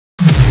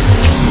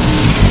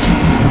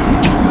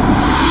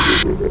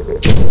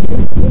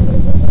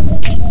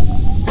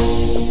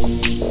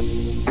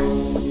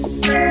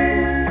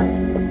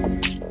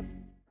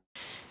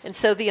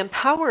so the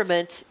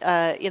empowerment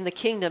in the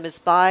kingdom is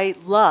by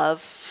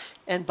love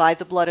and by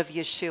the blood of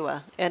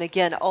Yeshua. And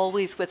again,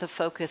 always with a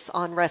focus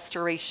on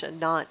restoration,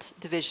 not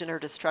division or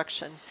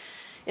destruction.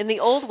 In the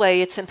old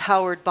way, it's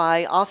empowered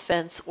by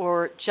offense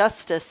or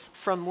justice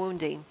from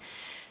wounding.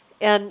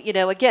 And, you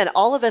know, again,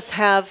 all of us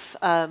have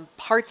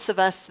parts of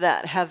us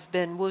that have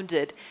been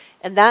wounded.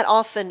 And that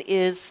often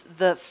is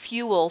the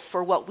fuel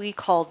for what we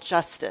call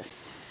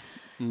justice.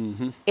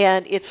 Mm-hmm.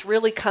 And it's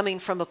really coming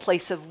from a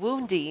place of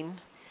wounding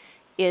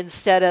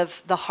instead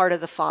of the heart of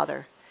the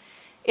Father.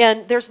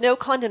 And there's no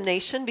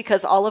condemnation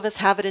because all of us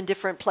have it in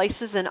different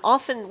places. And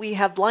often we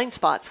have blind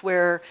spots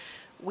where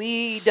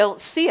we don't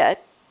see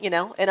it, you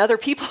know, and other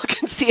people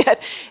can see it.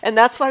 And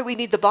that's why we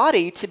need the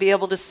body to be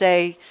able to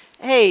say,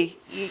 hey,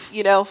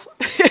 you know,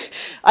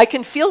 I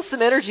can feel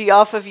some energy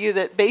off of you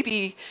that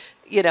maybe,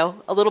 you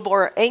know, a little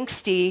more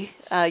angsty.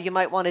 You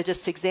might want to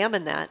just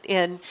examine that.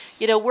 And,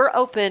 you know, we're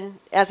open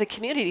as a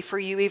community for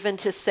you even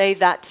to say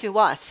that to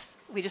us.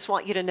 We just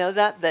want you to know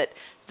that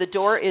the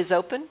door is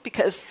open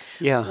because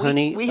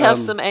honey, we have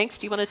some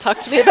angst you want to talk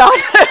to me about.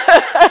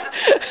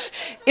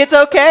 It's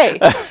okay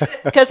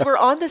because we're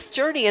on this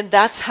journey and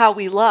that's how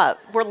we love.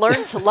 We're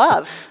learned to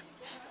love.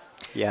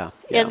 Yeah.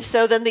 And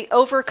so then the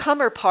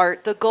overcomer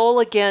part, the goal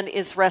again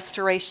is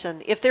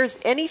restoration. If there's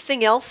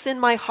anything else in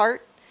my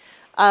heart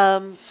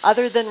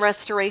other than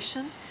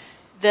restoration,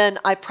 then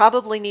I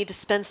probably need to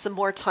spend some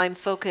more time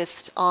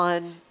focused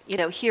on, you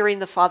know, hearing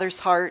the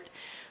Father's heart,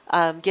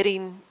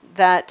 getting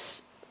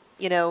that,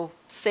 you know,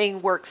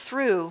 thing worked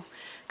through.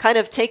 Kind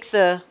of take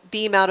the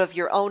beam out of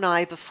your own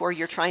eye before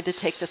you're trying to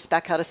take the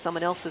speck out of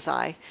someone else's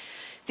eye.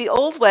 The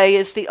old way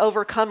is the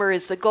overcomer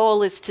is the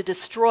goal is to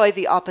destroy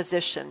the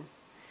opposition.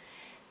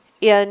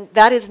 And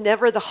that is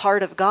never the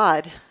heart of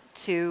God,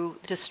 to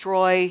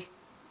destroy.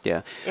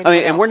 Yeah. I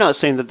mean, and we're not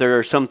saying that there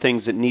are some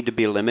things that need to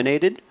be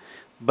eliminated,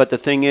 but the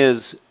thing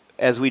is,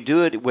 as we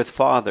do it with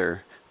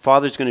Father's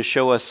going to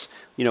show us,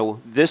 you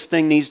know, this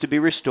thing needs to be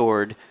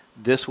restored.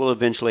 This will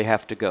eventually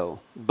have to go.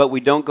 But we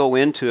don't go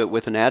into it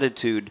with an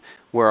attitude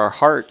where our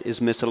heart is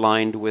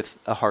misaligned with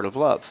a heart of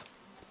love.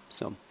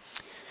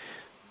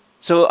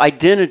 So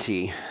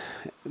identity,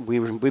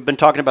 we've been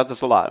talking about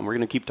this a lot, and we're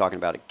going to keep talking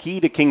about it. Key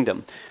to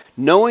kingdom.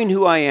 Knowing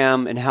who I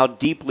am and how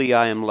deeply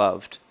I am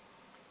loved.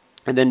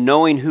 And then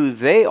knowing who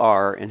they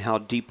are and how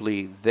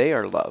deeply they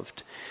are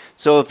loved.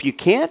 So if you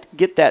can't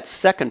get that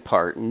second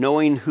part,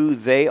 knowing who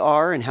they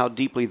are and how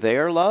deeply they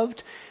are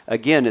loved,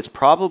 again, it's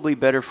probably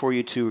better for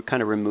you to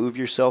kind of remove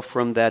yourself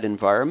from that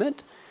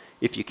environment,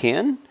 if you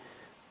can,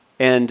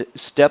 and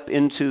step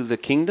into the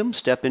kingdom,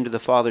 step into the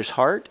Father's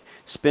heart,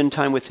 spend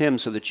time with Him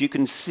so that you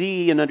can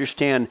see and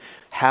understand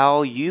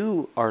how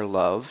you are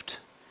loved.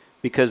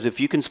 Because if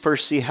you can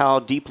first see how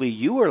deeply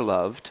you are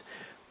loved,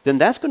 then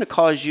that's going to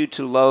cause you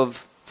to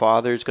love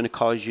Father. It's going to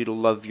cause you to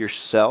love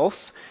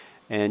yourself.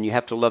 And you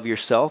have to love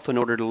yourself in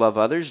order to love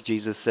others.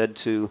 Jesus said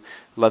to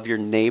love your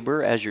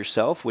neighbor as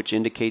yourself, which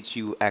indicates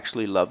you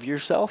actually love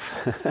yourself.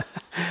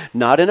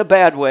 Not in a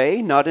bad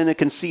way, not in a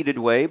conceited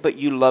way, but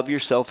you love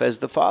yourself as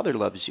the Father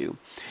loves you.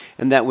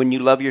 And that when you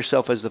love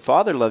yourself as the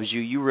Father loves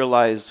you, you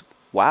realize,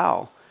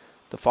 wow,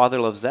 the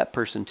Father loves that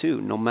person too,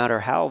 no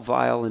matter how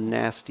vile and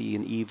nasty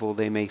and evil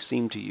they may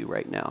seem to you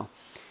right now.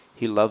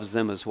 He loves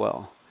them as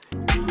well.